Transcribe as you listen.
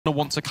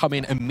want to come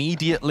in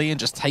immediately and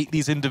just take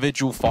these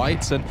individual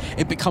fights, and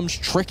it becomes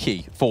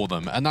tricky for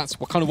them, and that's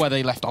kind of where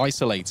they left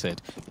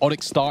isolated.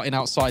 ODDIK starting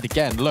outside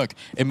again. Look,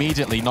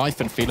 immediately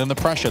Knifin feeling the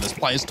pressure. There's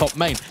players top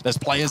main, there's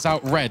players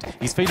out red.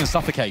 He's feeling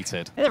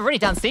suffocated. They've already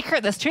done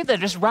secret this too. They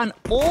just run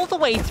all the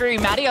way through.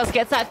 Matios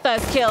gets that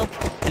first kill,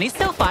 and he's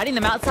still fighting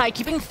them outside,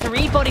 keeping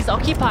 3 bodies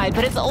occupied,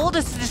 but it's all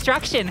just a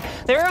distraction.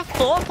 There are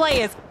 4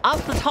 players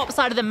up the top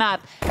side of the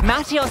map.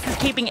 Matios is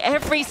keeping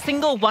every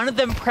single one of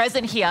them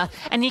present here,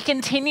 and he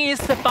continues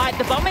to fight.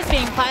 The bomb is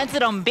being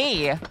planted on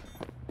B.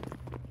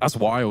 That's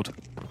wild.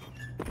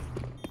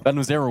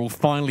 Venom0 will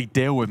finally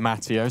deal with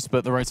Matios,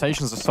 but the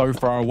rotations are so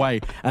far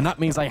away, and that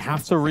means they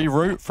have to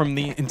reroute from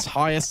the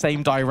entire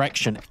same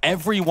direction.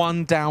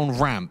 Everyone down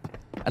ramp.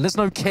 And there's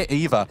no kit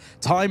either.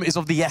 Time is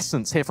of the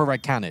essence here for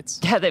Red Canids.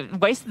 Yeah, they've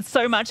wasted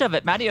so much of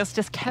it. Matios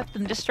just kept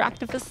them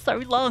distracted for so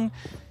long.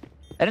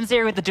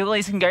 Venom0 with the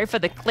dualies can go for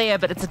the clear,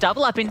 but it's a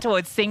double up in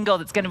towards single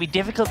that's going to be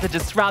difficult to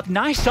disrupt.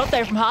 Nice shot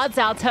there from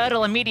Hardzal.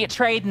 Turtle, immediate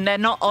trade, and they're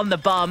not on the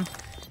bomb.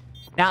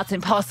 Now it's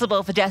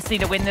impossible for Destiny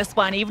to win this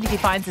one, even if he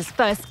finds his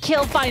first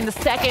kill, finding the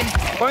second.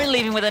 Won't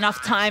leaving with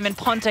enough time, and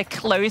Ponta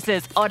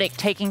closes. ODDIK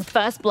taking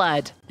first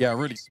blood. Yeah,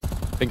 really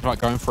thinking about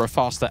going for a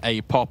faster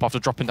A pop after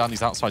dropping down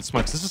these outside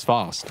smokes. This is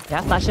fast.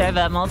 Yeah, flash over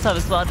Molotov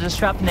as well to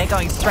disrupt, and they're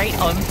going straight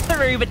on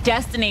through, but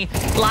Destiny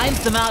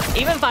lines them up,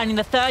 even finding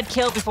the 3rd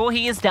kill before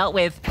he is dealt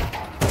with.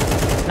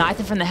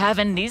 Nathan from the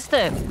heaven needs to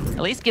at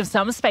least give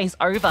some space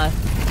over.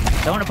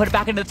 Don't want to put it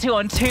back into the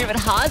 2-on-2, but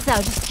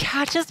Hardzal just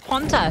catches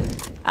Ponta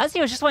as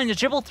he was just wanting to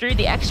dribble through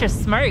the extra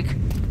smoke.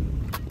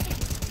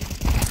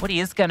 What he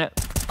is gonna...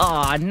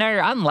 Oh, no,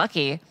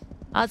 unlucky.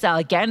 Hardzal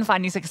again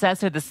finding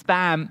success with the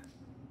spam.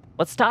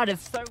 What started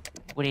so...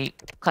 Woody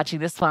clutching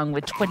this one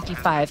with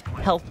 25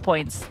 health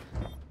points.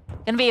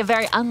 Gonna be a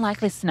very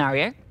unlikely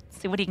scenario.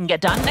 See what he can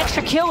get done. An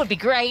extra kill would be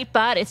great,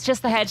 but it's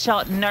just the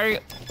headshot. No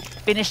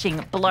finishing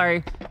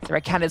blow. So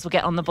Red Canids will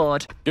get on the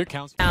board. Good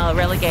count. Now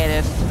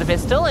relegated to the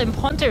pistol, and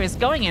Ponta is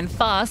going in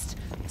fast.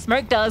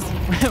 Smoke does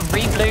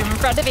re-bloom in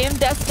front of him.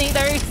 Destiny,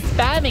 though,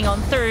 spamming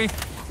on through.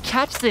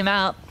 Catches him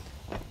out.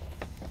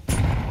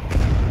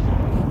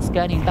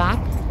 Skirting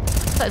back.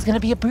 So it's going to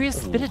be a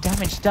boost. Bit of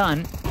damage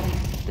done.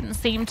 Didn't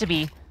seem to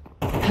be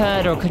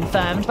heard or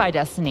confirmed by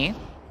Destiny.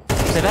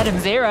 So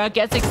Venom0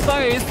 gets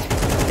exposed.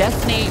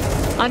 Destiny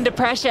under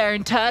pressure,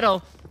 and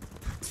Turtle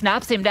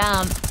snaps him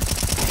down.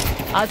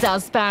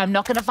 Hardzal spam,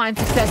 not going to find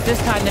success this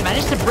time. They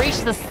managed to breach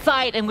the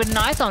site, and with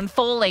Nithon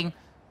falling,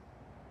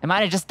 they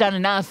might have just done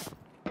enough.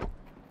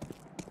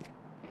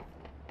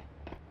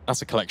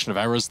 That's a collection of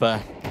errors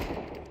there.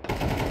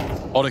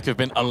 ODDIK have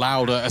been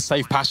allowed a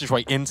safe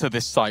passageway into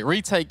this site.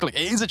 Retake, look,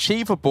 it is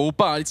achievable,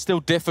 but it's still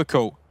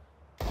difficult.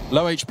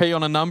 Low HP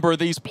on a number of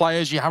these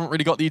players. You haven't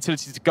really got the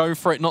utility to go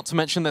for it, not to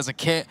mention there's a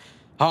kit.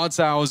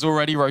 Hardzal is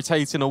already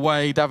rotating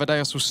away.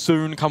 Davideus will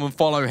soon come and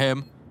follow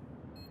him.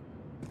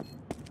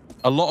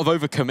 A lot of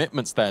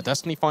overcommitments there.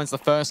 Destiny finds the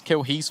first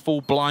kill. He's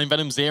full blind.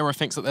 Venom0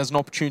 thinks that there's an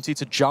opportunity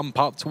to jump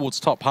up towards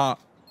top hut.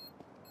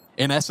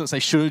 In essence, they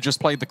should have just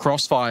played the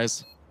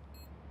crossfires.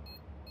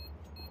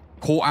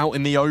 Caught out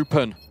in the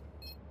open.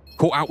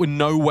 Caught out with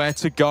nowhere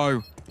to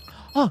go.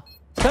 Oh,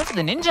 it's going for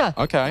the ninja.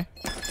 Okay.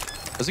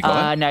 Has he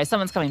got him? No,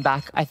 someone's coming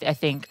back. I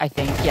think,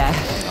 yeah.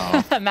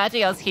 Oh.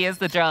 Matios hears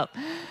the drop.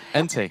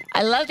 NT.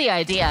 I love the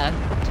idea.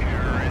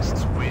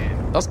 Terrorists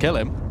win. Does kill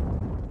him.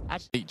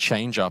 Actually,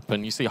 change up,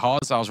 and you see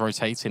Hardzal's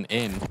rotating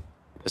in.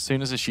 As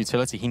soon as this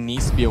utility, he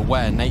needs to be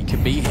aware Nate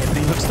could be here, but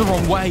he looks the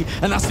wrong way,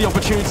 and that's the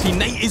opportunity.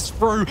 Nate is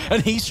through,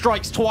 and he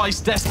strikes twice.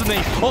 Destiny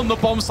on the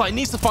bomb site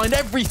needs to find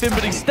everything,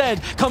 but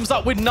instead comes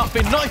up with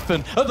nothing.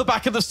 Knifin at the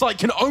back of the site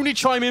can only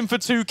chime in for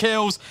 2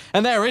 kills,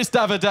 and there is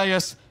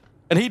Davideus.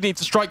 And he'd need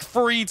to strike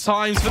 3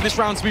 times for this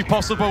round to be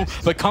possible,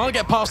 but can't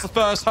get past the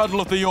first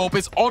hurdle of the orb.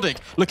 It's ODDIK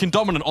looking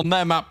dominant on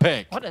their map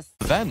pick. What is...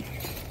 Then...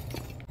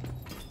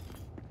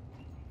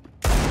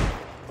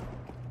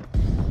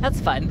 That's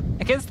fun.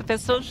 Against the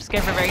pistol, just go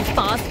for a very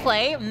fast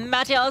play.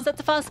 Matios at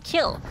the first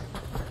kill.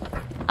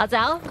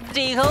 Hardzal,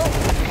 Deagle.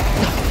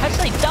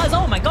 Actually does,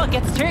 oh my god,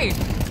 gets through.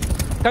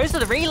 Goes to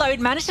the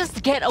reload, manages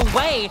to get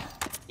away.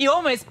 You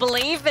almost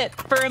believe it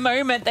for a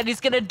moment that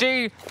he's gonna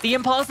do the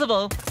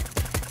impossible.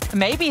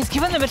 Maybe he's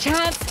given them a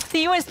chance.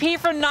 The USP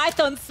from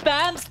Nithon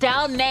spams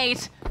down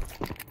Nate.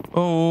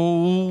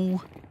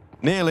 Oh,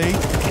 nearly,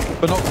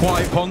 but not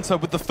quite. Ponta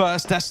with the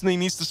first. Destiny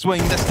needs to swing.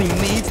 Destiny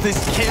needs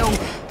this kill.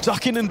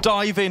 Ducking and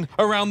diving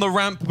around the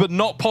ramp, but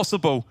not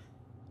possible.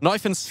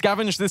 Knifin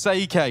scavenged this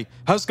AK.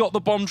 Has got the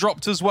bomb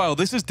dropped as well.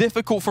 This is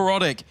difficult for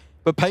ODDIK,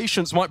 but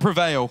patience might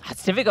prevail.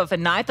 It's difficult for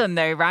Nithon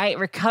though, right?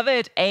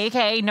 Recovered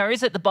AK,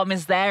 knows that the bomb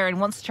is there and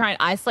wants to try and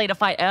isolate a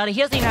fight early.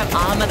 He doesn't even have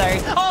armor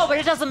though. Oh, but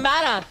it doesn't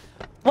matter.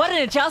 What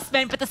an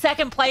adjustment, but the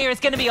second player is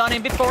going to be on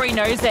him before he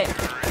knows it.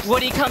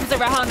 Woody comes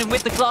around and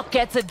with the Glock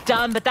gets it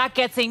done, but that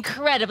gets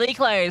incredibly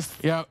close.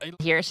 Yeah.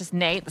 Here it's just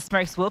Nate. The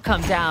smokes will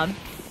come down.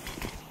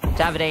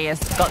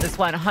 Davideus got this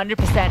one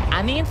 100%,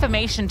 and the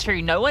information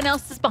too. No one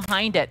else is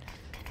behind it.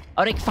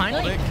 ODDIK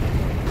finally...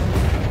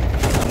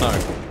 ODDIK.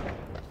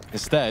 No.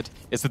 Instead,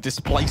 it's the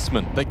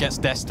displacement that gets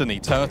Destiny.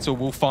 Turtle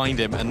will find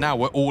him, and now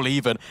we're all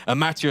even. And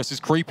Matthias is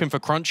creeping for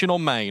crunching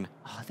on main.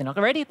 Oh, they're not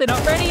ready. They're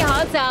not ready.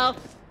 Hardzao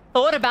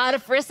thought about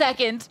it for a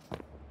second.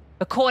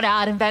 But caught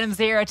out, and Venom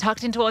Zero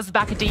tucked in towards the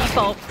back of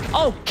default.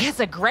 Oh,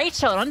 gets a great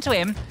shot onto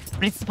him,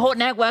 but his support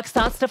network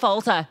starts to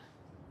falter.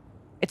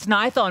 It's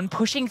Nithon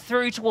pushing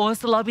through towards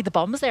the lobby. The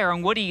bomb's there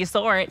on Woody. You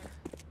saw it.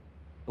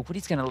 But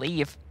Woody's going to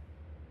leave.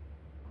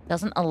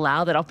 Doesn't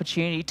allow that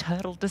opportunity.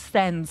 Turtle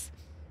descends.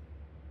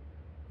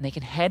 And they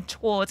can head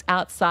towards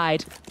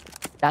outside.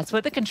 That's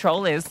where the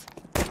control is.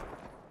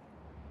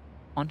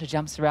 Onto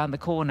jumps around the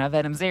corner.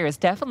 Venom Zero has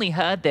definitely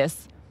heard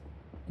this.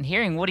 And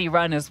hearing Woody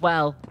run as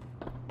well.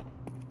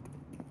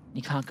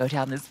 You can't go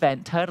down this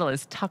vent. Turtle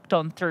is tucked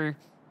on through.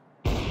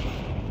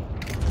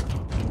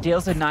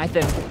 Deals with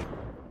Nithon.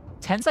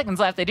 10 seconds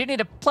left. They do need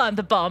to plant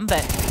the bomb,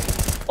 but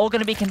all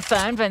going to be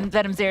confirmed when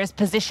Venom Zero's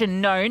position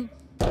known.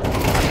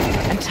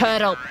 And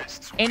Turtle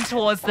in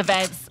towards the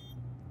vents.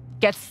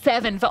 Gets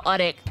 7 for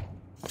ODDIK.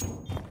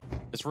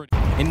 It's really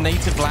in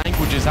native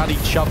languages at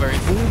each other.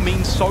 It all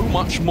means so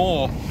much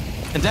more.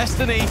 And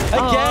Destiny,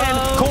 again,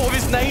 caught with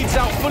his nades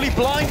out, fully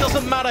blind,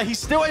 doesn't matter. He's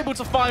still able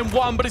to find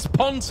one, but it's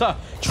Ponta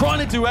trying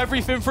to do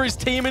everything for his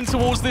team in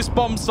towards this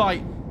bomb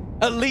site.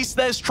 At least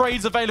there's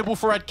trades available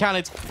for Red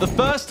Canids. The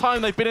first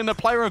time they've been in a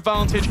player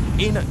advantage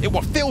in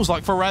what feels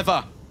like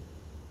forever.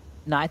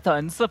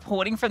 Nithon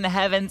supporting from the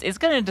heavens is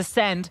going to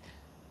descend.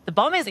 The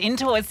bomb is in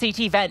towards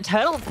CT vent.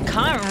 Turtle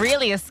can't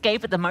really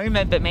escape at the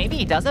moment, but maybe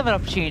he does have an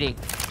opportunity.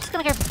 Just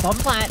going to go for the bomb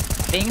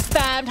plant. Being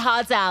spammed,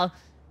 Hardzao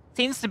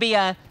seems to be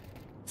a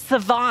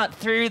savant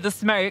through the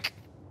smoke.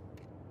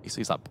 He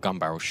sees that gun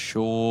barrel,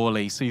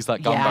 surely. He sees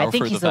that gun yeah, barrel I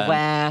think through the he's vent.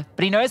 aware.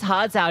 But he knows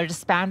Hardzao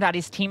just spammed out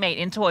his teammate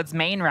in towards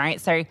main,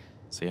 right? So...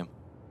 See him.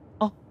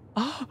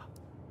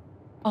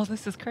 Oh,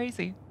 this is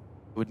crazy.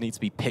 It would need to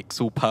be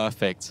pixel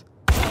perfect.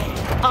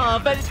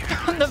 Oh, but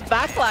from the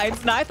back lines,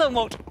 Nithon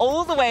walked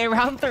all the way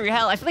around through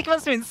hell. I feel like he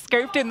must have been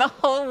scoped in the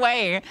whole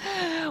way.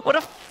 What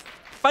a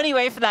funny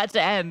way for that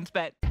to end.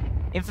 But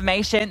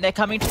information, they're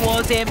coming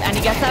towards him, and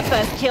he gets that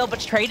first kill, but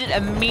traded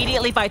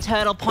immediately by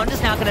Turtle.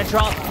 Ponta's now going to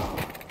drop,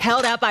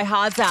 held out by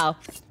Hardzao.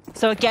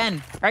 So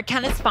again, Red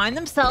Canids find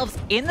themselves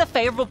in the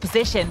favorable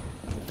position.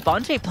 The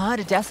Bonte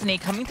planted Destiny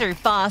coming through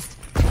fast.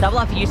 Double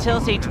up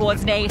utility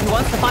towards Nate, who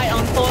wants to fight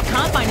on 4,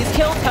 can't find his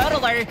kill. Turtle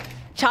though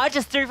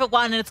charges through for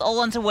 1, and it's all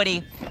onto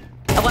Woody.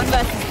 A 1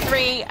 versus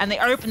 3, and they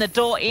open the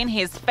door in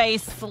his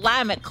face,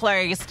 slam it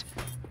closed,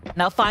 and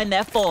they'll find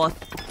their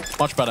 4th.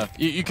 Much better.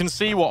 You can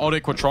see what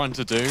ODDIK were trying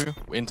to do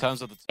in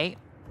terms of the...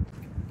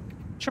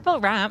 Triple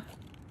ramp.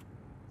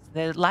 So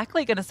they're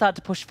likely going to start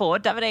to push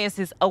forward. Davideus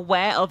is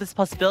aware of this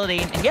possibility,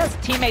 and he has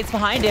teammates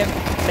behind him,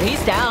 but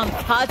he's down.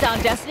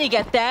 Hardzao, Destiny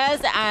get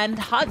theirs, and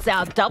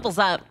Hardzao doubles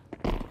up.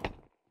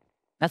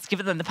 That's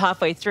given them the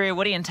pathway through.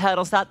 Woody and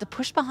Turtle start to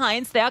push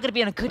behind, so they are going to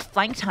be on a good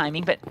flank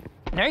timing, but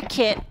no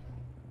kit.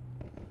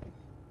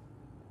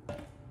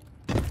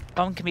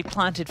 Bomb can be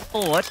planted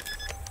forward.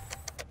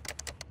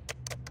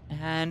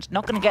 And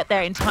not going to get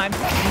there in time to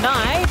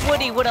deny.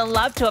 Woody would have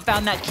loved to have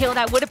found that kill.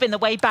 That would have been the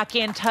way back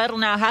in. Turtle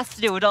now has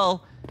to do it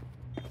all.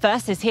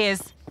 First is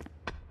his.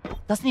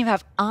 Doesn't even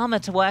have armor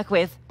to work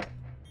with.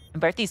 And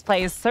both these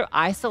players so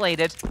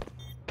isolated.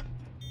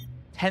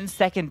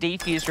 10-second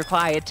defuse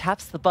required.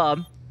 Taps the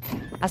bomb.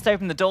 Has to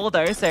open the door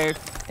though, so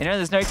you know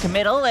there's no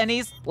committal, and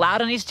he's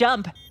loud on his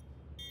jump.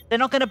 They're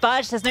not going to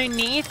budge. There's no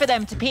need for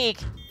them to peek.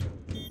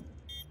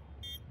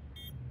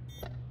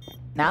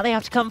 Now they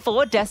have to come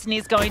forward.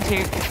 Destiny's going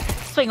to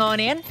swing on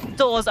in.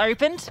 Doors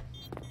opened.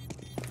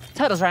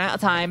 Turtles ran out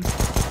of time.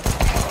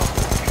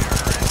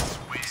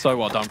 So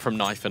well done from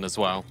Nithon as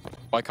well.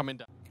 By coming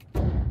down.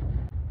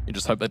 You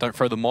just hope they don't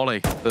throw the molly.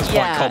 That's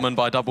quite common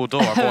by double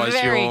door.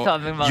 Otherwise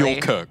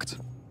you're cooked.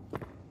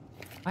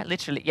 Quite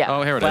literally, yeah.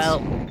 Oh, here it is.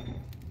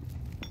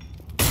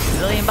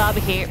 Brazilian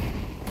barbecue.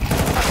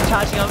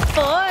 Charging on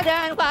forward,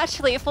 and well,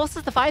 actually it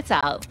forces the fights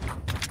out.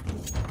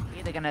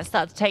 They're going to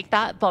start to take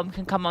that. Bomb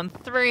can come on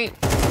through.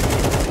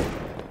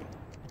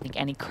 I think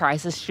any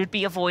crisis should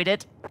be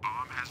avoided. Bomb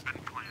has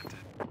been planted.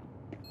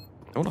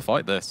 They want to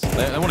fight this.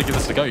 They want to give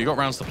this a go. You've got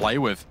rounds to play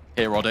with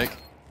here, ODDIK.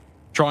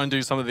 Try and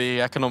do some of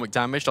the economic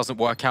damage. Doesn't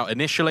work out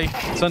initially.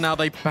 So now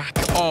they back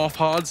off.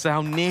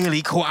 Hardzao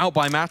nearly caught out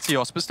by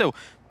Matthias, but still,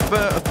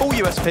 full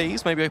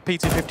USPs, maybe a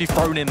P250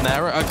 thrown in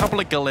there. A couple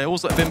of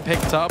Galils that have been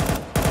picked up.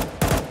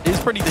 Is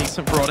pretty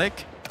decent for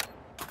ODDIK.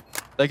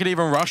 They could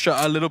even rush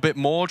a little bit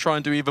more, try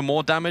and do even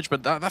more damage,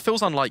 but that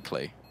feels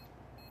unlikely.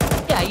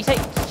 Yeah, you take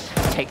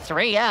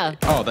 3, yeah.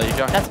 Oh, there you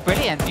go. That's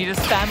brilliant. You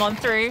just spam on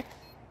through.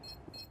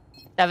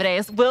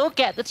 Davideus will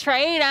get the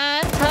trade,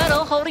 and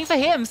Turtle holding for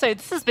him. So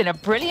this has been a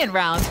brilliant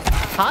round.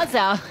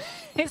 Hardzao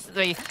needs to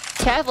be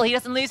careful he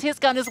doesn't lose his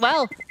gun as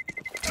well.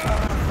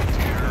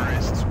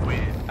 Terrorists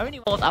win. Only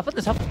walled up at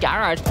the top of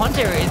garage.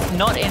 Ponta is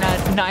not in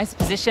a nice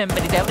position,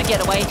 but he's able to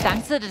get away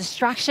thanks to the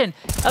distraction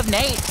of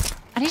Nate.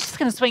 And he's just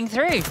going to swing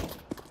through.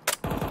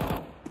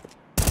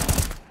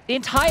 The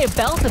entire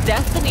belt of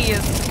Destiny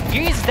is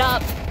used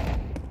up.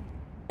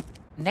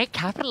 Nate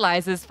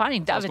capitalizes,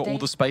 finding He's David. got all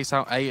the space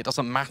out A. It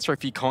doesn't matter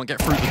if you can't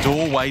get through the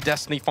doorway.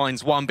 Destiny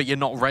finds one, but you're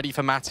not ready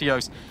for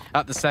Matios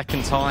at the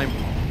second time.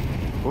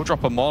 We'll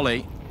drop a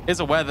molly. Is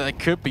aware that there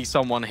could be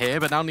someone here,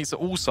 but now needs to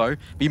also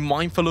be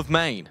mindful of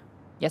main.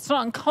 Yeah, it's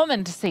not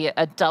uncommon to see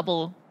a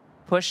double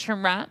push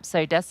from ramp,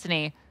 so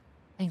Destiny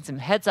taking some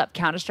heads-up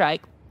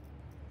Counter-Strike.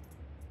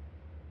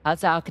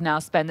 Azal can now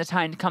spend the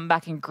time to come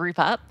back and group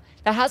up.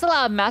 That has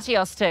allowed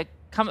Matios to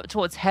come up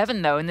towards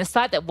heaven, though, and the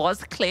site that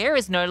was clear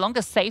is no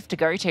longer safe to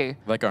go to.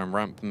 They're going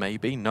ramp,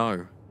 maybe?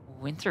 No.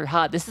 Went through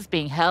hard. This is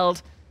being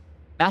held.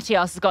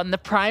 Matios has gotten the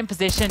prime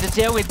position to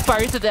deal with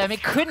both of them.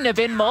 It couldn't have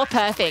been more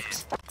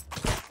perfect.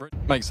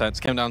 Makes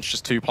sense. Came down to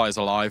just 2 players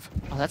alive.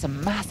 Oh, that's a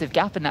massive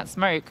gap in that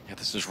smoke. Yeah,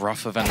 this is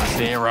rougher than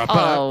Zera,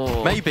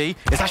 but maybe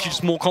it's actually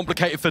just more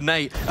complicated for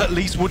Nate. At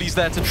least Woody's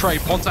there to trade.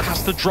 Ponta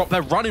has to drop.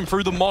 They're running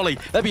through the molly.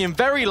 They're being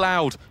very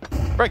loud.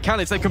 Red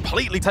Canids, they've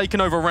completely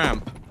taken over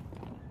ramp.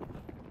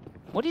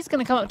 Woody's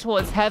going to come up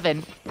towards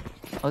heaven.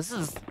 Oh, this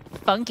is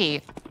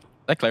funky.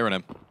 They're clearing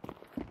him.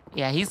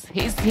 Yeah, he's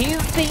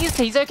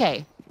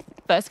okay.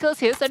 First kill is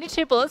his, only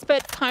 2 bullets,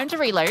 but time to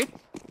reload.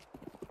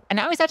 And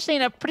now he's actually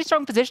in a pretty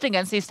strong position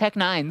against these Tech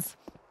 9s.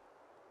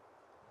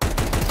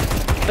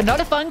 But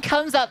not if one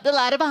comes up the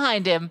ladder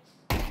behind him.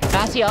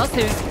 Matios,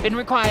 who's been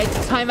required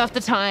time after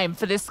time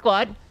for this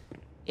squad,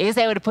 is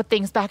able to put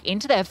things back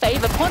into their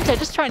favor. Ponta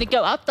just trying to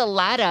go up the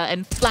ladder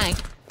and flank.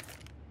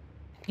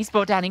 He's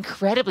brought down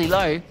incredibly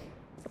low.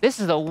 This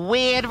is a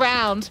weird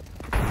round.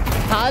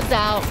 Cards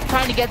out,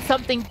 trying to get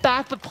something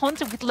back, but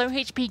Ponta with low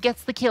HP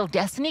gets the kill.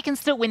 Destiny can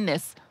still win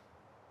this.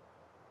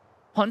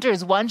 Ponta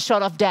is 1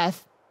 shot off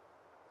death.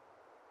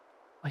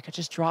 I could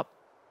just drop.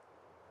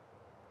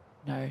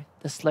 No,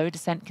 the slow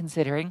descent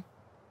considering.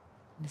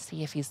 To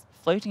see if he's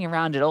floating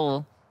around at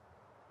all.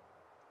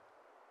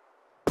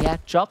 Yeah,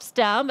 drops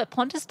down, but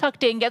Ponta's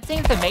tucked in, gets the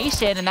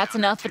information, and that's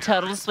enough for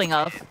Turtle to swing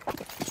off.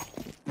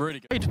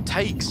 Really good. It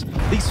takes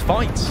these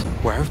fights.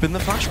 Where have been the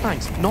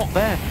flashbangs? Not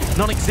there.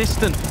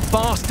 Non-existent.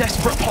 Fast,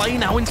 desperate play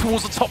now in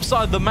towards the top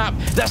side of the map.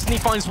 Destiny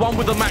finds one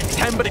with a Mac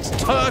 10, but it's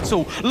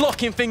Turtle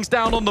locking things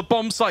down on the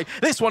bomb site.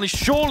 This one is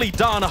surely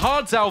done.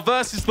 Hardzal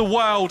versus the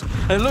world.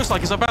 And it looks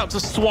like it's about to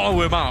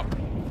swallow him up.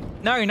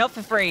 No, not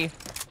for free.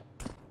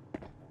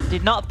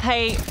 Did not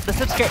pay the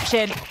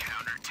subscription.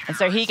 And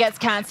so he gets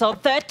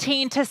cancelled.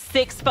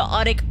 13-6 for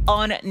ODDIK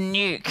on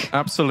Nuke.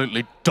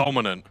 Absolutely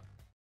dominant.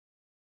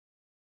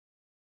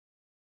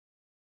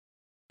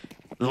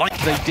 Like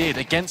they did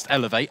against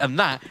Elevate, and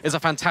that is a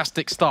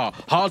fantastic start.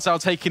 Hardzal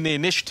taking the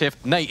initiative,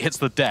 Nate hits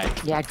the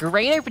deck. Yeah,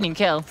 great opening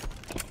kill.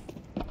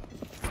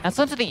 That's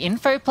onto the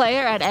info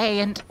player at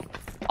A, and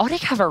ODDIK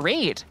have a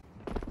read.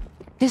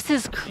 This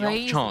is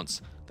crazy. The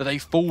chance that they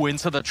fall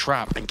into the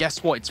trap, and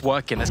guess what? It's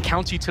working. There's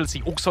counter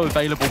utility also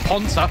available.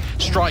 Ponta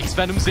strikes,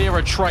 Venom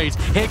Zero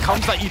trades. Here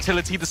comes that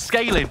utility, the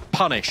scaling,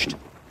 punished.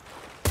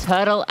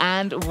 Turtle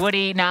and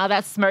Woody, now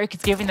that smoke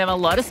is giving them a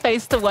lot of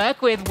space to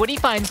work with. Woody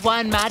finds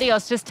one,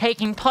 Matios just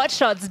taking pot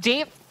shots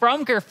deep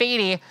from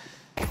Graffiti.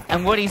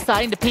 And Woody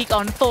starting to peek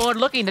on forward,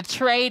 looking to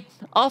trade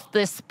off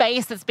the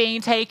space that's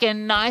being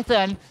taken.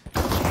 Nathan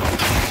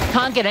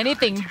can't get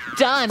anything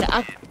done.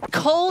 A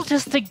call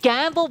just to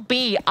gamble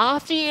B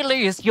after you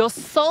lose your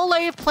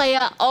solo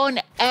player on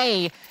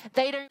A.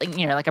 They don't,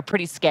 you know, like a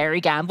pretty scary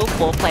gamble,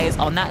 4 players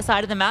on that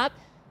side of the map.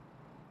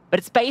 But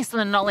it's based on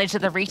the knowledge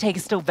that the retake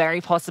is still very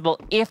possible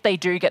if they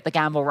do get the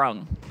gamble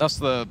wrong. That's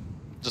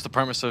just the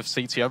premise of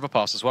CT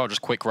overpass as well,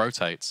 just quick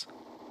rotates.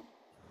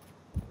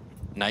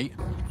 Nate,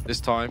 this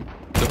time,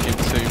 looking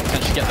to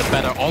potentially get the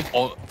better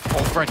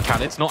of Red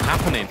Canids. Not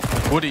happening.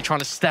 Woody trying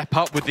to step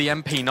up with the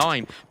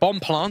MP9. Bomb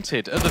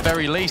planted, at the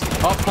very least.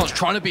 Upclass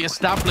trying to be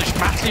established.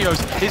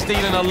 Matios is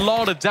dealing a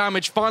lot of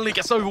damage. Finally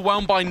gets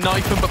overwhelmed by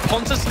Knifeman, but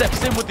Ponta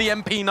steps in with the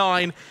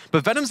MP9.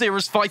 But Venom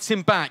Zeros fights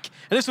him back,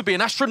 and this would be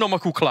an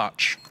astronomical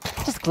clutch.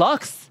 Just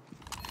Glocks.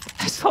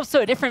 Swaps to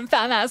a different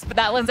FAMAS, but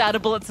that one's out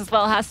of bullets as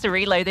well. Has to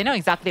reload. They know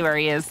exactly where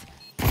he is.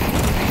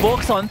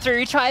 Walks on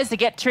through, tries to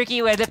get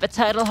tricky with it, but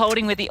Turtle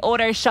holding with the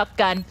auto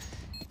shotgun.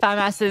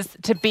 FAMAS is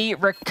to be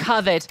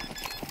recovered.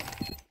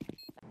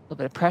 A little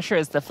bit of pressure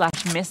as the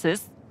flash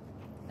misses.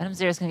 Venom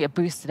Zero's going to get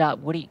boosted up.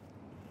 Woody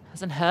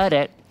hasn't heard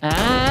it.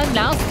 And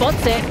now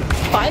spots it.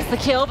 Finds the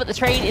kill, but the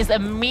trade is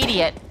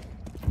immediate.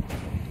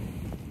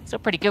 Still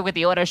pretty good with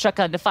the auto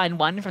shotgun to find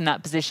one from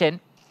that position.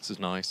 This is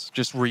nice.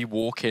 Just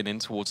re-walking in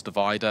towards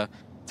Divider,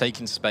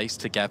 taking space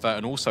together,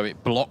 and also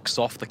it blocks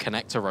off the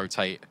connector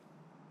rotate.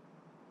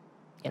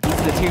 Yeah, these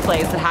are the 2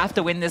 players that have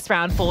to win this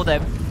round for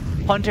them.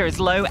 Ponta is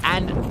low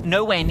and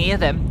nowhere near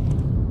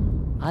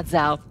them.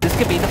 Hardzal, this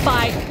could be the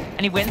fight,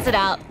 and he wins it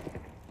out.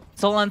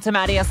 It's all on to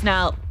Matios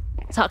now.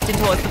 Tucked in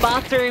towards the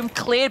bathroom,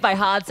 cleared by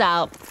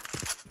Hardzal.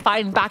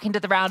 Fighting back into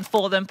the round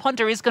for them.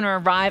 Ponta is going to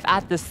arrive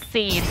at the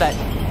scene, but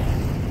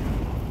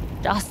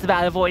just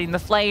about avoiding the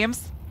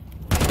flames.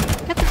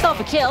 Gets himself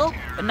a kill,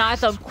 but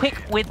Nathan quick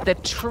with the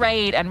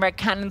trade, and Red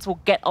Canids will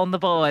get on the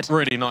board.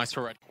 Really nice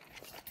for Red.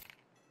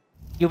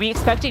 You'll be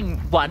expecting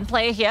one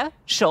player here,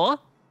 sure.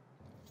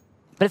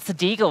 But it's the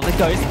Deagle that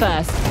goes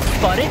first.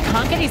 Spotted,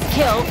 can't get his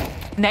kill.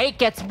 Nate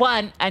gets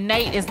one, and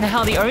Nate is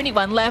now the only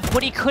one left.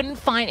 Woody couldn't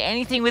find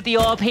anything with the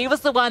orb. He was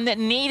the one that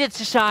needed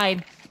to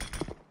shine.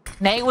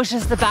 Nate was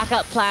just the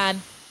backup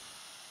plan.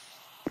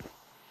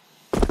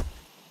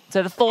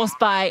 So the force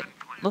bite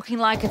looking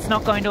like it's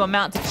not going to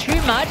amount to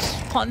too much.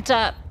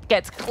 Ponta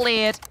gets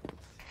cleared.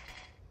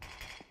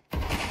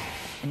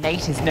 And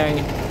Nate is known.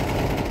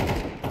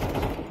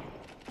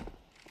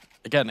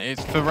 Again,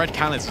 it's for Red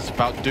Canids, it's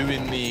about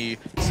doing the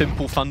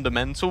simple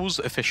fundamentals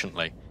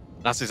efficiently.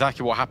 That's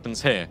exactly what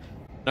happens here.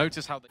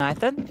 Notice how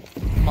Nathan,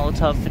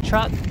 Molotov for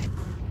truck.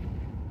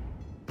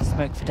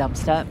 Smoke for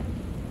dumpster.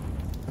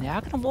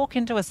 Now going to walk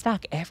into a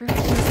stack. Everyone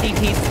in the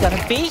CT's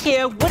going to be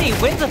here. Woody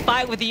wins a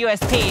fight with the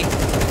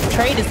USP.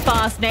 Trade is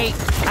fast, Nate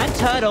and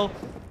Turtle.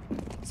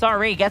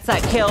 Sorry, gets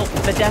that kill.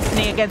 But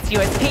Destiny against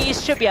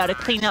USP should be able to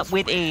clean up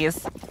with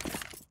ease.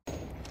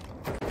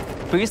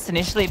 Boost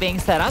initially being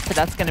set up, but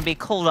that's going to be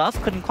called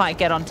off. Couldn't quite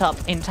get on top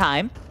in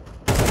time.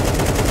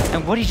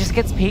 And Woody just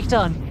gets peeked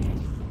on.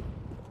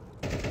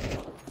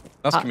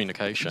 That's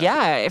communication.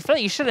 Yeah, I feel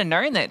like you should have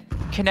known that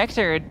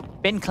connector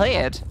had been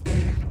cleared.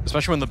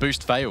 Especially when the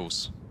boost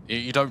fails.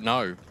 You don't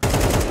know.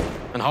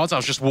 And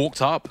Hardzal's just walked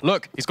up.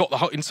 Look, he's got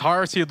the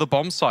entirety of the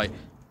bomb site.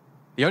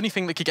 The only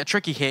thing that could get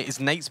tricky here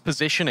is Nate's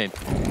positioning.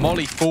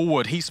 Molly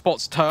forward, he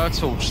spots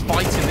Turtle, just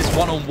fighting this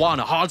one-on-one.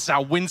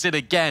 Hardzal wins it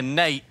again.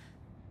 Nate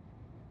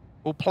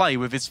will play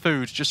with his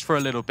food just for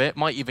a little bit.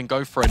 Might even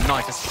go for a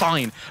knife, a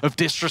sign of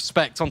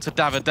disrespect onto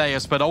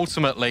Davideus, but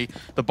ultimately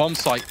the bomb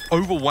site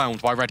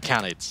overwhelmed by Red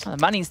Canids. Well,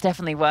 the money's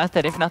definitely worth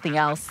it, if nothing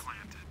else.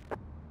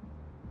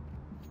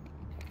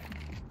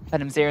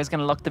 Venom Zero is going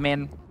to lock them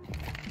in.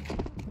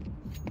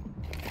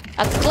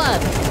 That's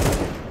club.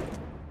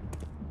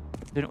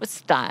 Doing it with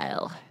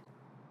style.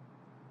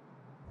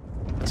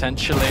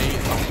 Potentially,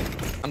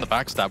 and the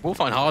backstab. We'll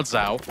find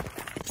Hardzal,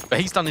 but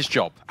he's done his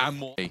job and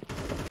more.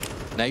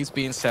 Nate's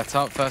being set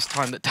up. First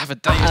time that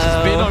Davideus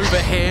has been over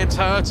here.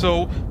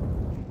 Turtle.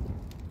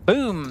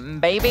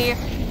 Boom, baby.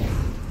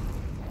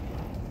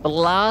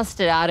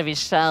 Blasted out of his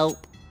shell.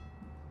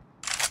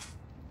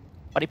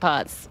 Body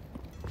parts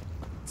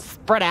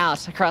spread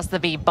out across the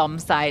B bomb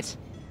site,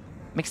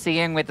 mixing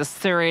in with the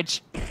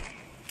sewage.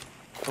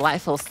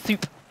 Delightful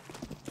soup.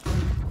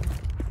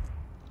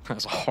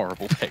 That's a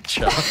horrible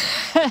picture.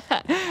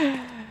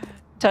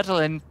 Turtle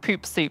and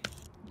poop soup.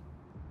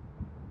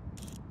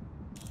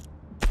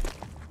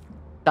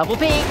 Double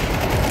peek.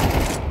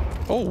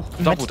 Oh,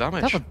 double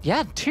damage.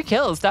 Yeah, 2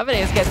 kills.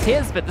 Davideus gets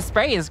his, but the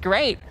spray is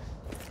great.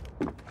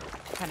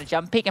 Kind of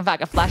jump peek. In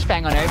fact, a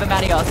flashbang on over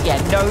Marios. Yeah,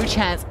 no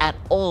chance at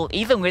all,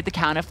 even with the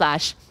counter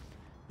flash.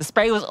 The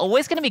spray was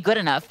always going to be good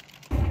enough.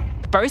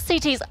 Both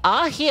CTs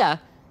are here,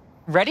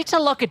 ready to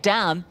lock it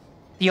down.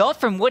 The ult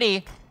from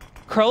Woody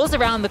crawls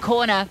around the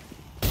corner,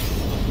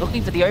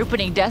 looking for the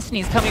opening.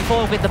 Destiny's coming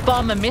forward with the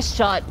bomb, a missed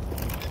shot.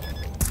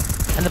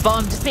 And the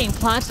bomb just being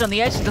planted on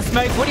the edge of the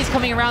smoke. Woody's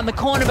coming around the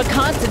corner, but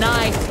can't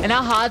deny. And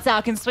now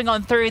Hardzal can swing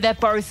on through. They're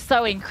both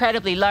so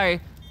incredibly low.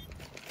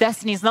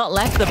 Destiny's not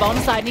left the bomb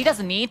side, and he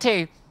doesn't need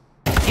to.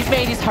 He's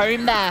made his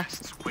home there.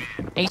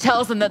 And he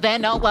tells them that they're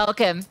not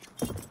welcome.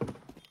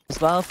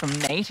 As well from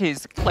Nate,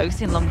 who's close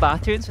in long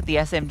bathrooms with the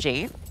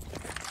SMG.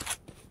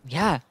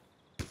 Yeah.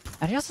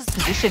 Adios'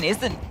 position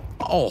isn't...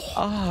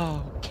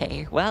 Oh,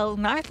 okay. Well,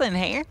 Nathan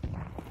here.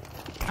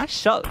 Nice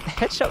shot.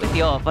 Headshot with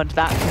the orb onto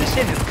that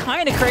position is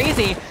kind of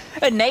crazy.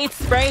 And Nate's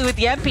spray with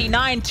the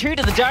MP9, 2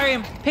 to the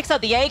dome. Picks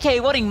up the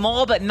AK, wanting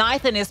more, but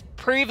Nathan is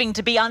proving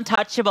to be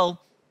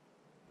untouchable.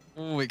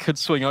 Oh, it could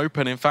swing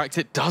open. In fact,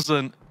 it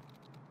doesn't.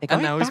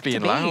 And now he's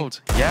being loud.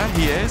 Yeah,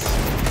 he is.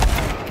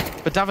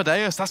 But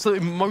Davideus, that's the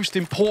most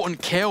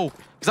important kill,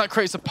 because that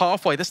creates a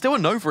pathway. There's still a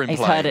Nova in play.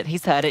 He's heard it.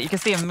 He's heard it. You can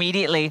see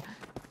immediately.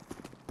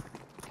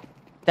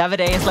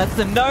 Davideus lets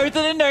them know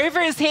that a Nova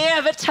is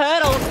here, but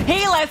Turtle,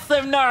 he lets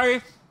them know.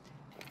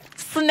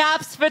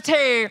 Snaps for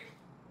 2.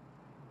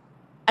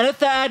 And a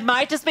third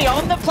might just be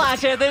on the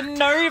platter. The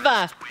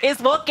Nova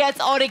is what gets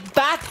ODDIK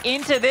back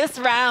into this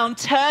round.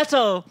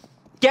 Turtle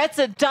gets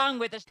it done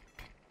with a...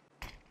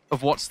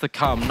 Of what's to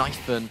come,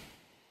 Nathan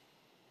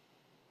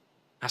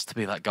has to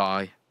be that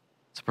guy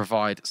to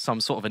provide some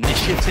sort of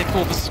initiative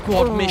for the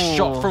squad. Missed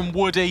shot from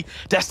Woody.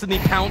 Destiny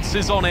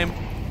pounces on him.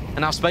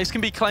 And now space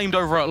can be claimed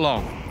over at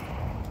long.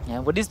 Yeah,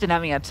 Woody's been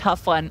having a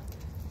tough one.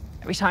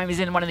 Every time he's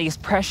in one of these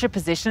pressure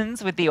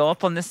positions with the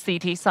AWP on the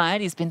CT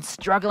side, he's been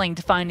struggling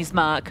to find his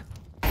mark.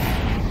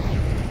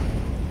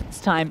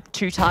 This time,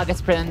 2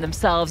 targets present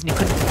themselves, and he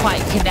couldn't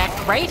quite connect.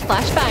 Great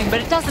flashbang,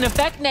 but it doesn't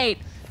affect Nate.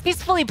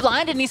 He's fully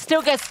blinded, and he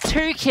still gets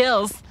 2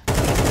 kills.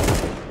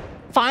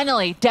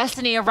 Finally,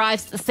 Destiny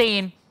arrives at the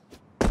scene.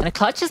 And a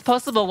clutch is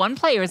possible. One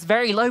player is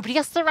very low, but he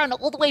has to run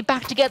all the way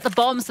back to get the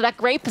bomb, so that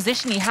great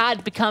position he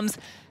had becomes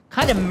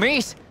kind of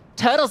moot.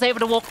 Turtle's able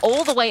to walk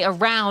all the way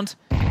around,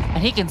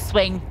 and he can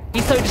swing.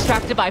 He's so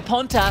distracted by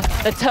Ponta,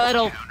 the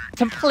Turtle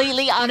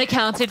completely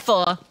unaccounted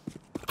for.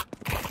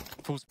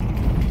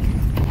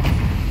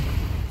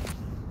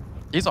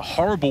 These are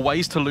horrible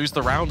ways to lose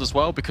the round as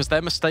well, because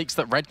they're mistakes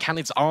that Red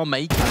Canids are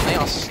making. They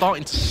are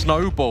starting to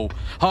snowball.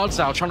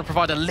 Hardzal trying to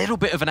provide a little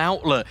bit of an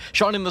outlet,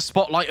 shining the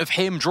spotlight of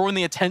him, drawing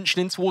the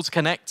attention in towards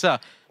Connector.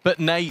 But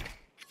Nate,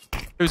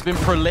 who's been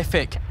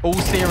prolific all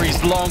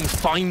series long,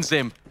 finds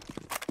him.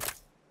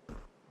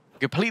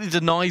 Completely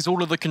denies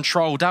all of the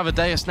control.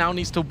 Davideus now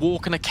needs to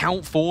walk and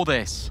account for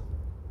this.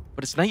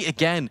 But it's Nate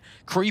again,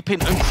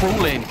 creeping and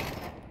crawling.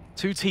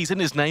 2 T's in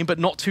his name, but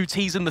not 2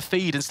 T's in the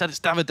feed. Instead, it's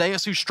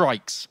Davideus who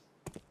strikes.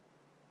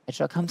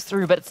 Headshot comes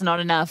through, but it's not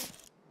enough.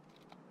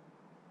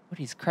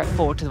 Woody's crept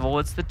forward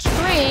towards the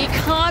tree.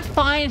 Can't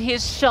find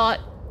his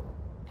shot.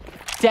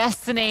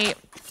 Destiny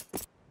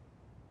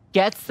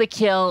gets the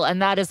kill,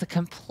 and that is a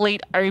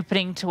complete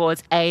opening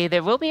towards A.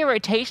 There will be a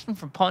rotation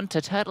from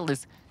Ponta. Turtle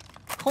is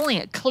calling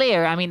it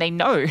clear. I mean, they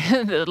know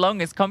the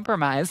long is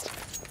compromised.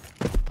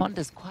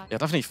 Ponta's quite... Yeah,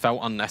 definitely felt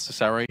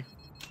unnecessary.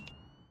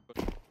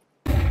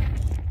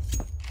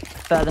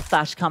 Further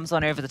flash comes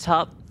on over the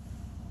top.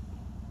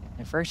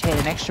 They've rotated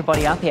an extra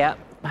body up here.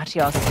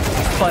 Matios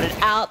spotted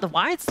out the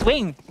wide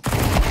swing.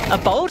 A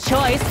bold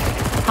choice.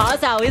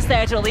 Hardzal is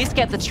there to at least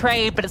get the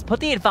trade, but it's put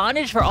the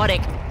advantage for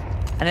ODDIK.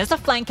 And there's a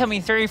flank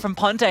coming through from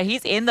Ponta.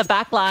 He's in the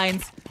back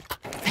lines.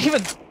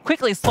 Even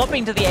quickly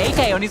swapping to the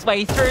AK on his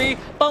way through.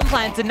 Bomb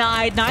plant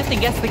denied. Nathan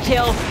gets the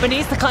kill, but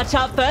needs to clutch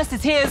up. First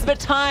is his, but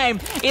time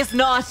is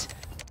not.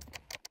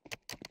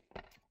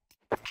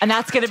 And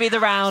that's going to be the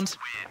round.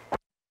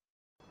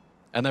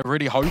 And they're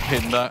really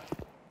hoping that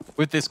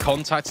with this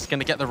contact, it's going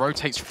to get the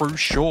rotates through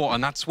short,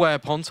 and that's where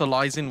Ponta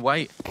lies in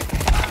wait.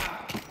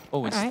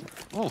 Oh, it's... Right.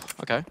 Oh,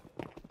 okay.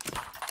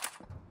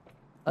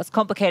 Let's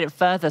complicate it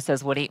further,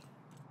 says Woody.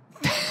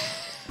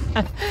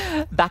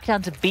 Back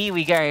down to B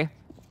we go.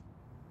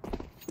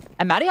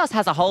 And Matios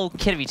has a whole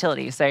kit of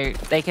utility, so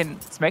they can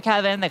smoke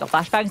heaven, they got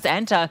flashbangs to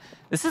enter.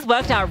 This has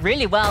worked out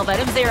really well.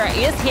 Venom Zero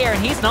is here,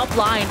 and he's not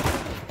blind.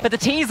 But the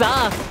T's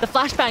are. The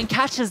flashbang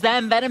catches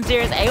them. Venom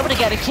Zero is able to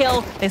get a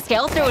kill. They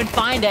scale through and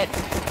find it.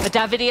 But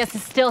Davideus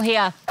is still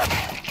here.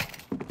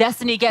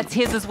 Destiny gets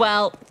his as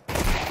well.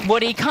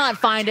 Woody can't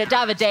find it.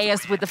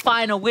 Davideus with the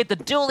final, with the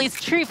duel is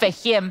true for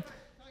him.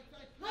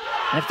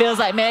 And it feels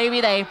like maybe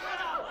they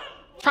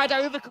tried to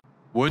overcome.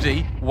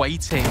 Woody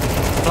waiting.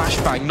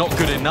 Flashbang not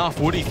good enough.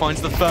 Woody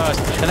finds the first.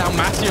 And now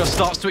Matios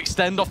starts to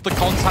extend off the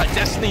contact.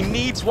 Destiny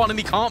needs one and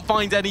he can't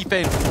find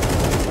anything.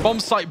 Bomb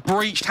site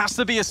breached. Has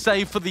to be a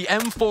save for the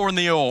M4 and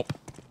the AWP.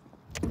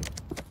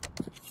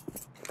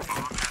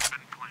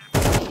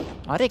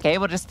 ODDIK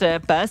able just to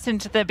burst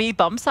into the B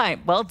bomb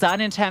site. Well done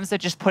in terms of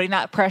just putting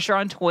that pressure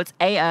on towards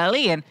A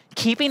early and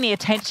keeping the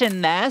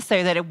attention there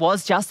so that it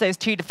was just those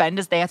 2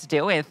 defenders they had to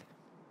deal with.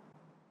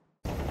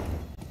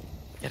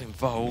 Get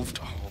involved.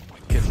 Oh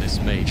my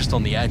goodness me. Just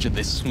on the edge of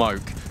this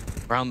smoke.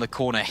 Around the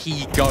corner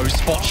he goes.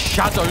 Spot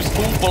shadows,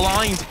 full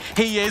blind.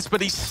 He is,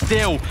 but he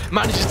still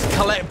manages to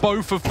collect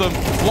both of them.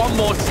 One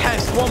more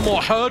test, one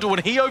more hurdle,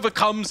 and he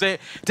overcomes it.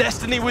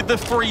 Destiny with the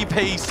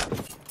 3-piece.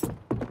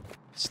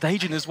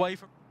 Staging his way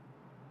from...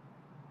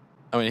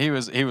 I mean, he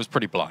was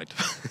pretty blind.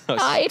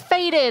 It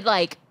faded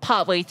like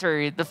partway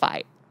through the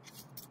fight.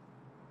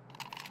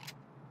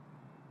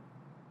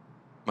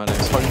 My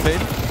name's hoping.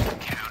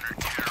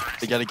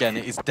 Yet again,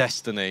 it is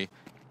Destiny.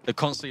 They're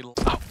constantly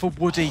up for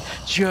Woody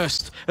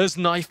just as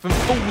Knife and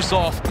falls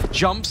off.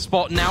 Jump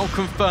spot now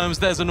confirms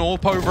there's an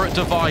AWP over at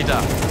Divider.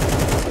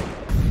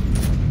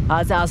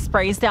 Hardzal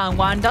sprays down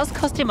one, does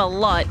cost him a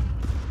lot.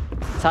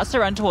 Starts to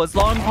run towards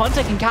long.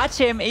 Ponta can catch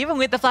him, even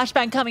with the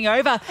flashbang coming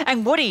over.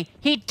 And Woody,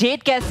 he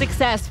did get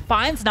success,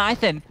 finds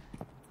Nathan.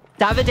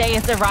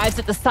 Davideus arrives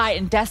at the site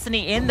and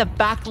Destiny in the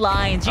back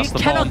lines. You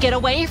cannot get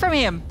away from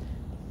him.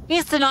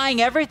 He's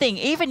denying everything,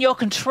 even your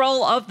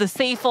control of the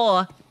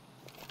C4.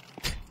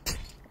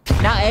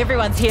 Now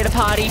everyone's here to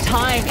party.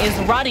 Time is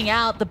running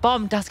out. The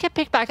bomb does get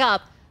picked back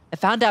up. They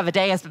found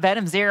Davideus, but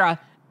Venom Zero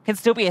can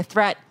still be a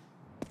threat.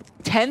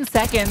 10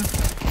 seconds.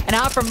 And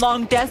out from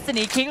long,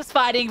 Destiny keeps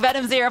fighting.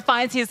 Venom Zero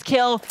finds his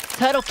kill.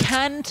 Turtle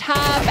can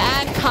tap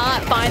and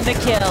can't find the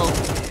kill.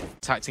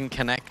 Attacking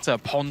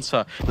Connector,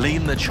 Ponta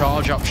leading the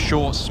charge up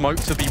short. Smoke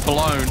to be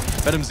blown.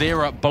 Venom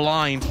Zero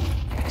blind.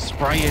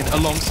 Spraying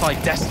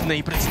alongside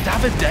Destiny, but it's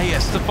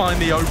Davideus to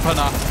find the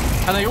opener.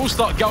 And they all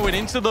start going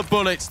into the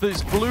bullets.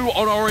 There's blue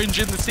on orange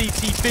in the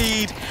CT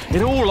feed.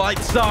 It all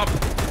lights up.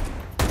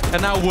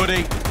 And now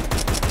Woody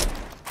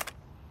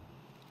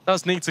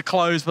does need to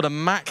close, but a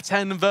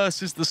MAC-10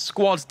 versus the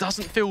squad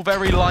doesn't feel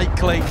very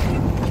likely.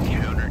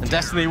 And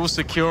Destiny will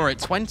secure it.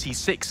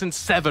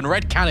 26-7.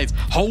 Red Canids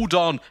hold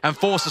on and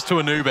force us to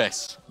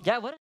Anubis. Yeah,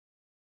 what?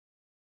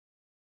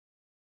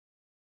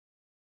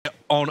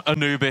 On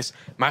Anubis,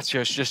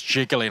 Matios just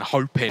jiggling,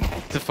 hoping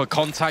for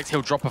contact.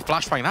 He'll drop a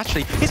flashbang. And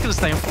actually, he's going to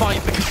stay and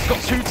fight because he's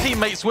got 2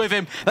 teammates with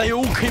him. They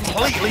all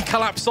completely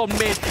collapse on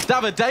mid.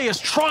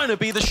 Davideus trying to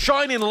be the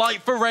shining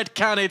light for Red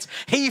Canids.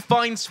 He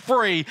finds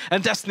free,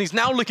 and Destiny's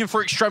now looking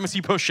for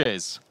extremity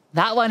pushes.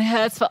 That one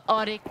hurts for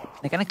ODDIK.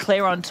 They're going to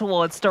clear on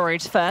towards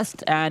storage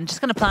first and just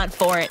going to plant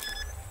for it.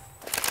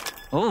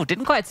 Oh,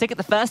 didn't quite stick it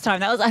the first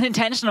time. That was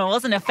unintentional. It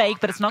wasn't a fake,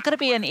 but it's not going to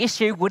be an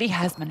issue. Woody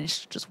has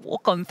managed to just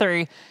walk on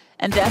through.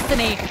 And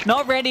Destiny,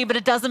 not ready, but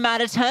it doesn't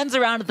matter. Turns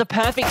around at the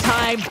perfect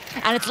time,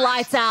 and it's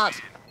lights out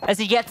as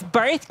he gets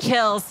both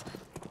kills.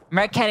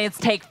 Red Canids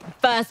take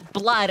first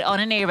blood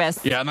on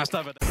Anubis. Yeah, and that's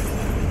David.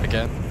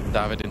 Again,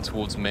 David in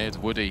towards mid.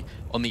 Woody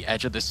on the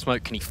edge of this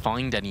smoke. Can he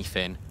find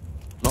anything?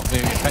 Not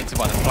being affected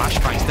by the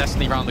flashbangs.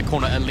 Destiny around the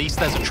corner. At least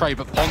there's a trade,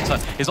 but Ponta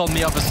is on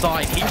the other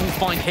side. He will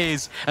find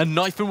his, and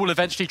Knifin will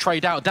eventually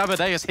trade out.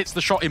 Davideus hits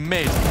the shot in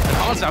mid, and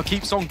Hardzao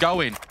keeps on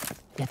going.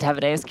 Yeah,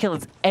 Davideus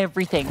kills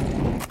everything.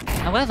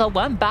 However,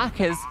 one back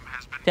has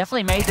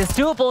definitely made this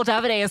doable.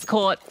 Davideus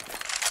caught,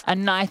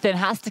 and Knifin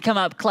has to come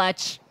up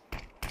clutch.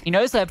 He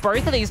knows where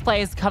both of these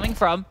players are coming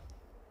from.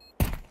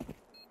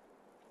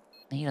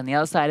 Need on the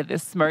other side of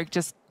this smoke,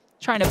 just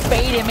trying to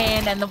bait him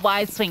in, and the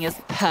wide swing is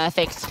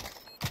perfect.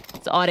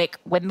 It's ODDIK.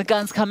 When the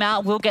guns come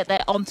out, we'll get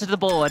that onto the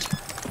board.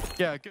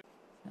 Yeah, good.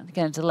 They're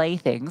going to delay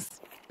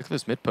things. Look at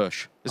this mid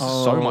push. This is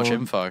so much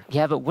info.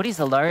 Yeah, but Woody's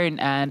alone,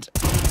 and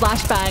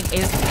flashbang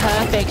is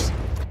perfect.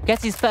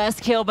 Gets his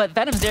first kill, but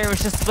Venom Zero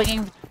is just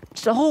swinging.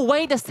 Oh,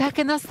 wait a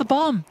second, that's the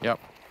bomb. Yep.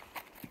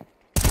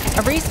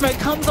 A re-smoke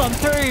comes on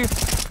through.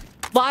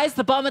 Flies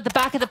the bomb at the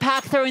back of the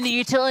pack, throwing the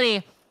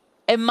utility.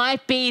 It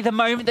might be the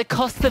moment that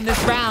costs them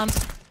this round.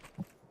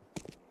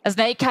 As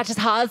Nate catches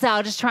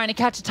Hardzao, just trying to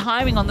catch a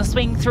timing on the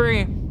swing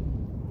through.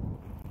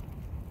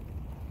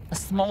 A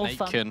small Nate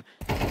can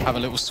have a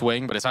little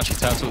swing, but it's actually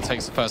Turtle that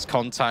takes the first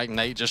contact.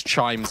 Nate just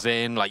chimes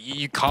in. Like,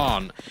 you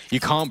can't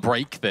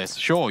break this.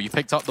 Sure, you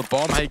picked up the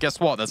bomb. Hey,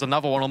 guess what? There's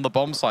another one on the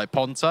bomb site.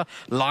 Ponta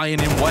lying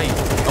in wait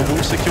and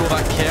will secure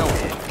that kill.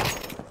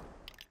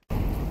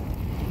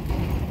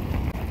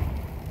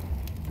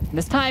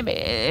 This time,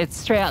 it's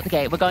straight out the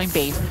gate. We're going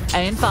B.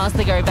 And in fast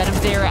they go. Venom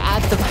Zero at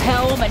the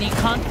helm, and he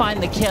can't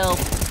find the kill.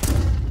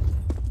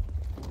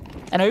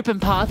 An open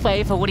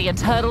pathway for Woody and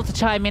Turtle to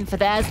chime in for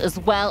theirs as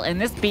well.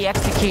 And this B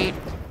execute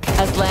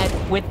has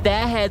led with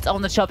their heads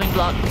on the chopping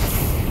block.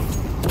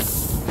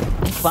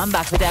 One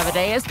back for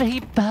Davideus, but he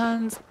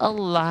burns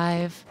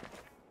alive.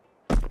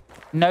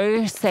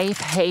 No safe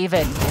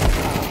haven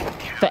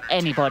for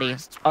anybody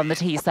on the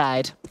T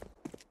side.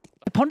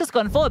 Ponta's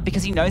gone forward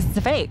because he knows it's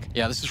a fake.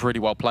 Yeah, this is really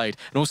well played.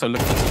 And also look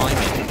at the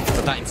timing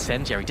of that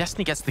incendiary.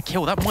 Destiny gets the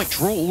kill. That might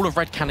draw all of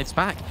Red Canids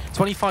back.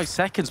 25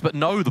 seconds, but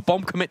no, the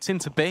bomb commits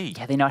into B.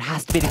 Yeah, they know it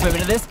has to be the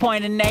commitment at this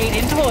point, and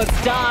Nate in towards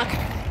Dark.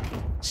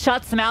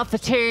 Shuts him out for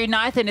two.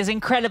 Nathan is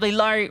incredibly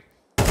low.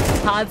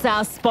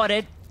 Hardzao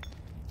spotted.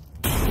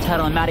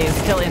 Turtle and Matty are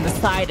still in the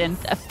side, and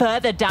a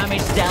further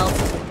damage dealt.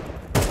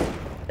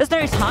 There's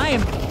no time.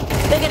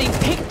 They're getting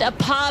picked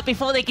apart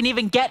before they can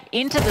even get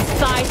into the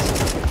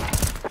site.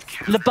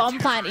 The bomb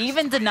plant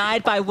even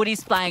denied by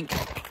Woody's flank.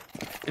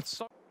 It's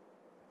so...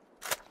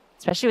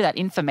 Especially with that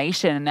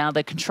information and now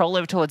the control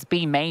over towards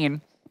B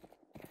main.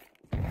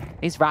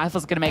 These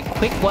rifles are going to make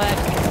quick work.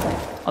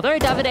 Although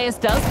Davideus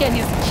does get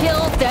his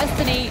kill,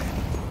 Destiny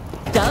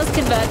does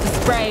convert the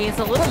spray. It's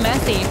a little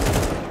messy.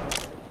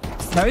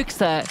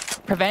 Smokes are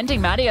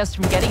preventing Mattias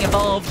from getting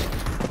involved.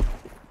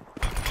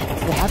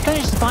 They have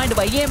managed to find a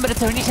way in, but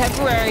it's only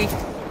temporary.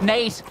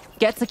 Nate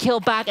gets a kill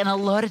back and a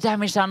lot of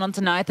damage done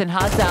onto Nathan.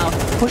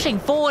 Hardzao pushing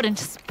forward and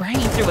just spraying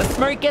through a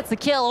smoke, gets a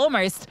kill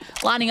almost,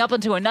 lining up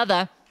onto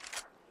another.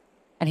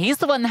 And he's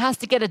the one that has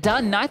to get it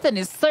done. Nathan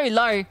is so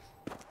low.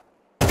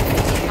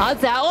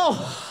 Hardzao,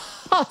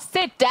 oh,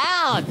 sit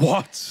down.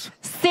 What?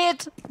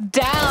 Sit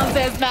down,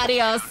 says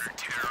Mattias.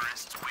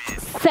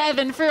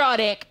 7 for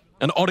ODDIK.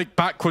 And ODDIK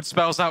backward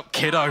spells out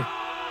Kiddo.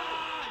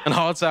 And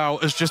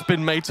Hardzao has just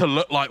been made to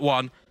look like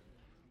one.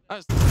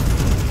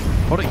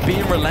 ODDIK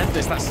being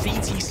relentless. That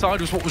CT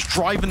side was what was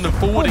driving them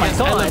forward against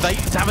Elevate.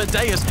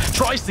 Davideus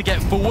tries to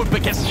get forward,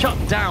 but gets shut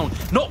down.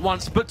 Not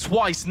once, but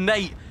twice.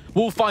 Nate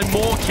will find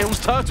more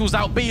kills. Turtle's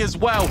out B as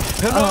well.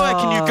 And where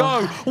can you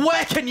go?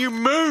 Where can you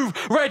move?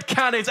 Red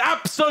Canids,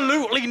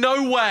 absolutely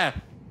nowhere.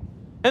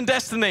 And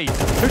Destiny,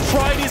 who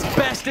tried his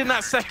best in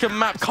that second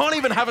map, can't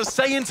even have a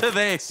say into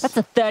this. That's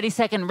a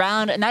 30-second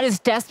round, and that is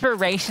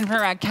desperation for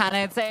Red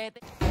Canids.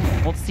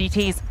 All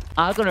CTs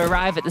are going to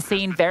arrive at the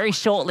scene very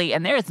shortly,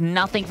 and there is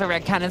nothing for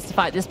Red Canids to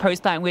fight this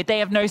post plant with. They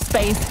have no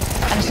space,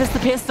 and it's just the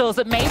pistols,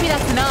 but maybe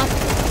that's enough.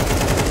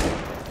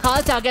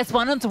 Hardzao gets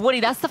one onto Woody.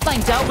 That's the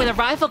flank dealt with. A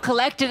rifle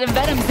collected, and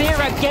Venom Zero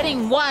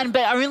getting one,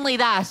 but only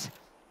that.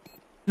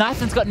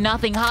 Knifeman's got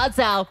nothing.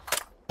 Hardzao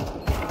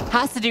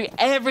has to do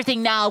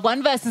everything now.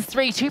 1 versus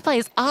 3. 2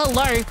 players are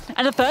low,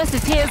 and the first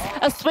is his.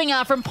 A swing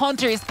out from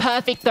Ponta is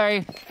perfect,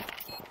 though.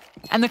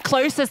 And the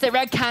closest that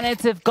Red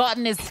Canids have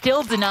gotten is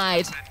still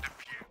denied.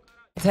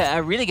 It's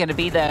really going to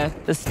be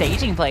the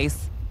staging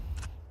place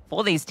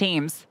for these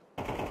teams.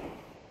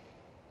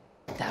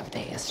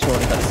 Davideus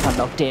surely got this one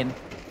locked in.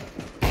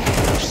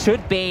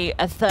 Should be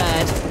a third.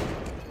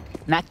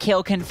 And that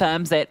kill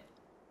confirms it.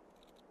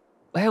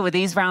 Where were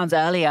these rounds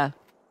earlier?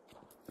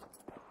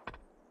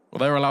 Well,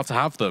 they're allowed to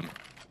have them.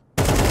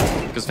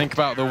 Because think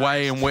about the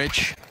way in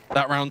which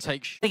that round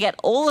takes... They get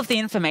all of the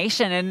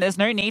information, and there's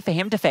no need for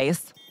him to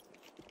face.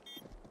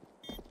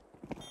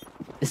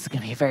 This is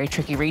going to be a very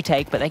tricky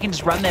retake, but they can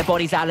just run their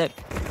bodies at it.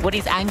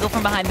 Woody's angle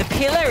from behind the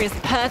pillar is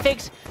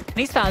perfect. And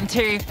he's found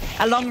 2.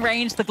 At long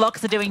range, the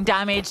Glocks are doing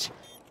damage.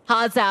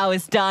 Hardzao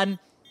is done.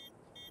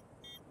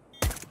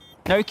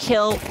 No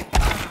kill.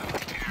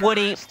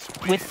 Woody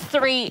with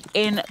 3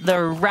 in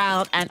the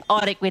round, and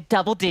ODDIK with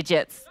double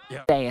digits.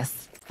 Yep.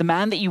 Deus, the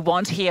man that you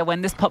want here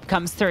when this pop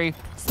comes through.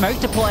 Smoke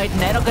deployed, and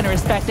they're not going to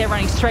respect it.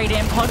 Running straight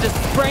in. Pontus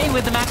spraying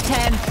with the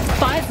MAC-10.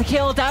 Finds the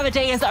kill.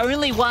 Davideus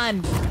only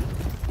 1.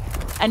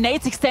 And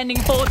Nate's extending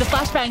forward. The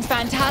flashbang's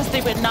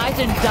fantastic, but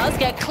Nathan does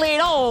get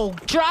cleared. Oh,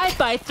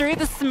 drive-by through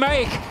the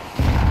smoke.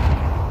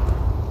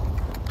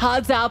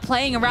 Hardzao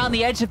playing around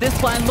the edge of this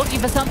one, looking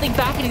for something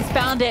back, and he's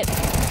found it.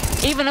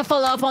 Even a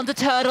follow-up onto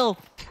Turtle.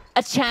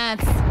 A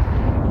chance.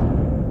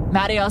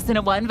 Marios in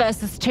a 1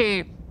 versus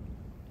 2.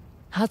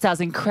 Hardzao's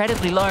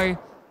incredibly low.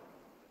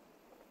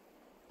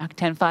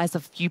 MAC-10 fires a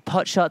few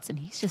pot shots, and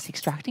he's just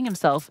extracting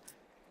himself.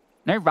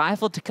 No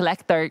rifle to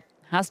collect, though.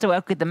 Has to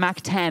work with the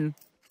MAC-10.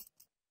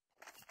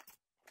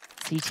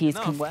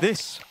 CTs can work.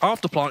 This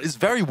afterplant is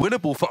very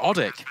winnable for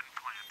ODDIK.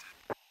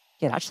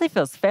 Yeah, it actually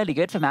feels fairly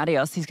good for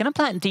Marios. He's going to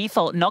plant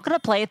default, not going to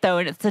play it though,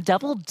 and it's a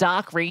double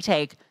dark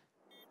retake.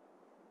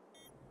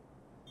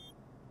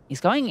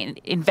 He's going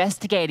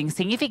investigating,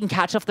 seeing if he can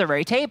catch off the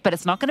rotate, but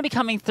it's not going to be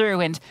coming through.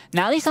 And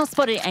now he's not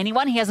spotted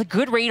anyone. He has a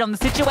good read on the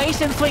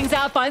situation, swings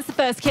out, finds the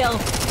first kill.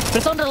 But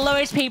it's onto the low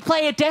HP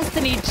player.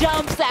 Destiny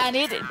jumps, and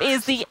it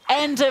is the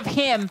end of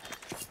him.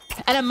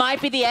 And it might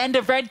be the end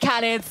of Red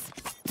Canids.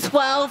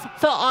 12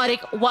 for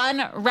ODDIK,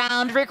 1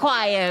 round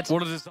required.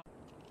 What is this?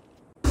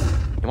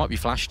 It might be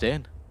flashed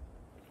in.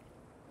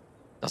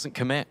 Doesn't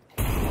commit.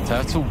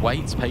 Turtle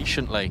waits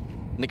patiently.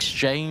 An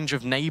exchange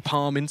of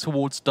napalm in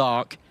towards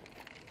dark.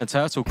 And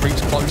Turtle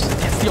creeps closer,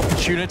 gets the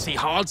opportunity.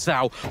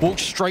 Hardzao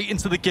walks straight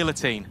into the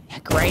guillotine. Yeah,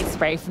 great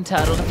spray from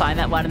Turtle to find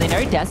that one. And they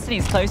know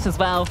Destiny's close as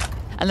well.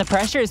 And the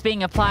pressure is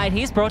being applied.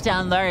 He's brought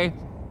down low.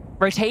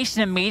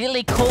 Rotation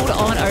immediately called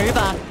on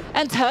over.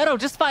 And Turtle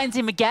just finds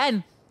him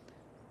again.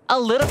 A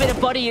little bit of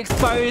body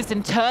exposed,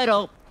 and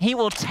Turtle, he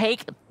will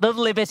take the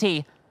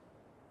liberty.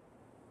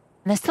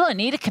 And they still don't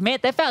need to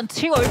commit. They found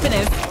 2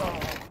 openers.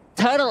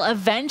 Turtle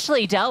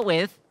eventually dealt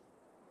with.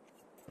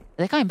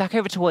 They're going back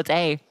over towards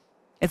A.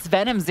 It's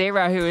Venom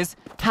Zero who has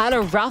had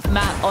a rough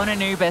map on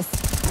Anubis.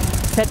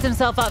 Sets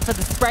himself up for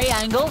the spray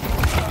angle.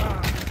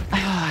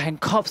 And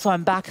cops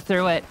one back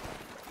through it.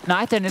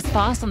 Nathan is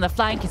fast on the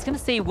flank. He's going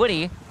to see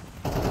Woody.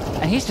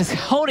 And he's just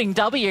holding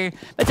W.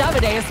 But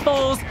Davideus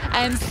falls,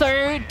 and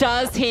so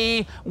does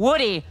he.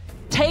 Woody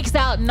takes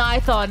out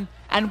Nithon,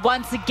 and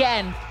once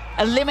again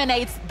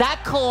eliminates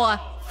that core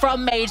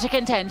from major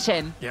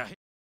contention. Yeah.